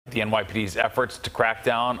The NYPD's efforts to crack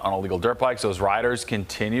down on illegal dirt bikes, those riders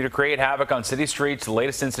continue to create havoc on city streets. The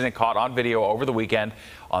latest incident caught on video over the weekend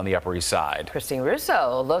on the Upper East Side. Christine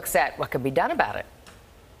Russo looks at what could be done about it.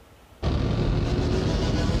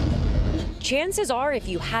 Chances are, if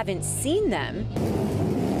you haven't seen them,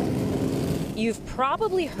 you've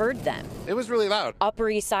probably heard them. It was really loud. Upper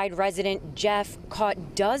East Side resident Jeff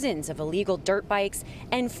caught dozens of illegal dirt bikes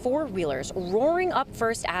and four-wheelers roaring up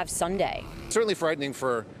First Ave Sunday. Certainly frightening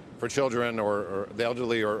for children or the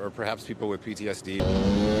elderly or perhaps people with PTSD.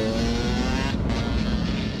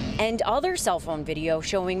 And other cell phone video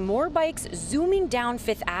showing more bikes zooming down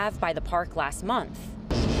Fifth Ave by the park last month.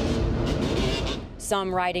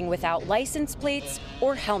 Some riding without license plates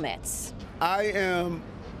or helmets. I am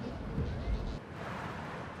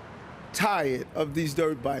tired of these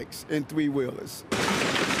dirt bikes and three-wheelers.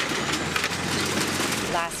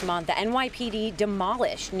 Last month, the NYPD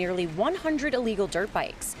demolished nearly 100 illegal dirt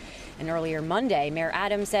bikes. And earlier Monday, Mayor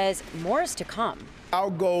Adams says more is to come. Our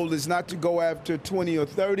goal is not to go after 20 or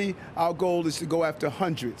 30. Our goal is to go after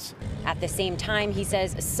hundreds. At the same time, he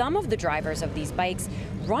says some of the drivers of these bikes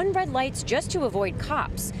run red lights just to avoid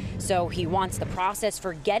cops. So he wants the process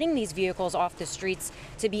for getting these vehicles off the streets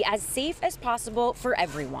to be as safe as possible for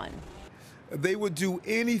everyone. They would do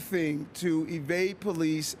anything to evade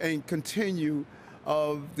police and continue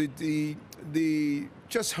the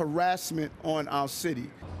just harassment on our city.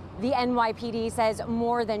 The NYPD says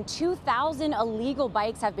more than 2,000 illegal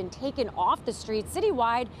bikes have been taken off the streets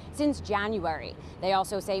citywide since January. They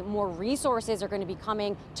also say more resources are going to be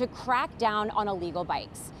coming to crack down on illegal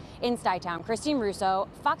bikes. In Stuytown, Christine Russo,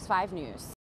 Fox 5 News.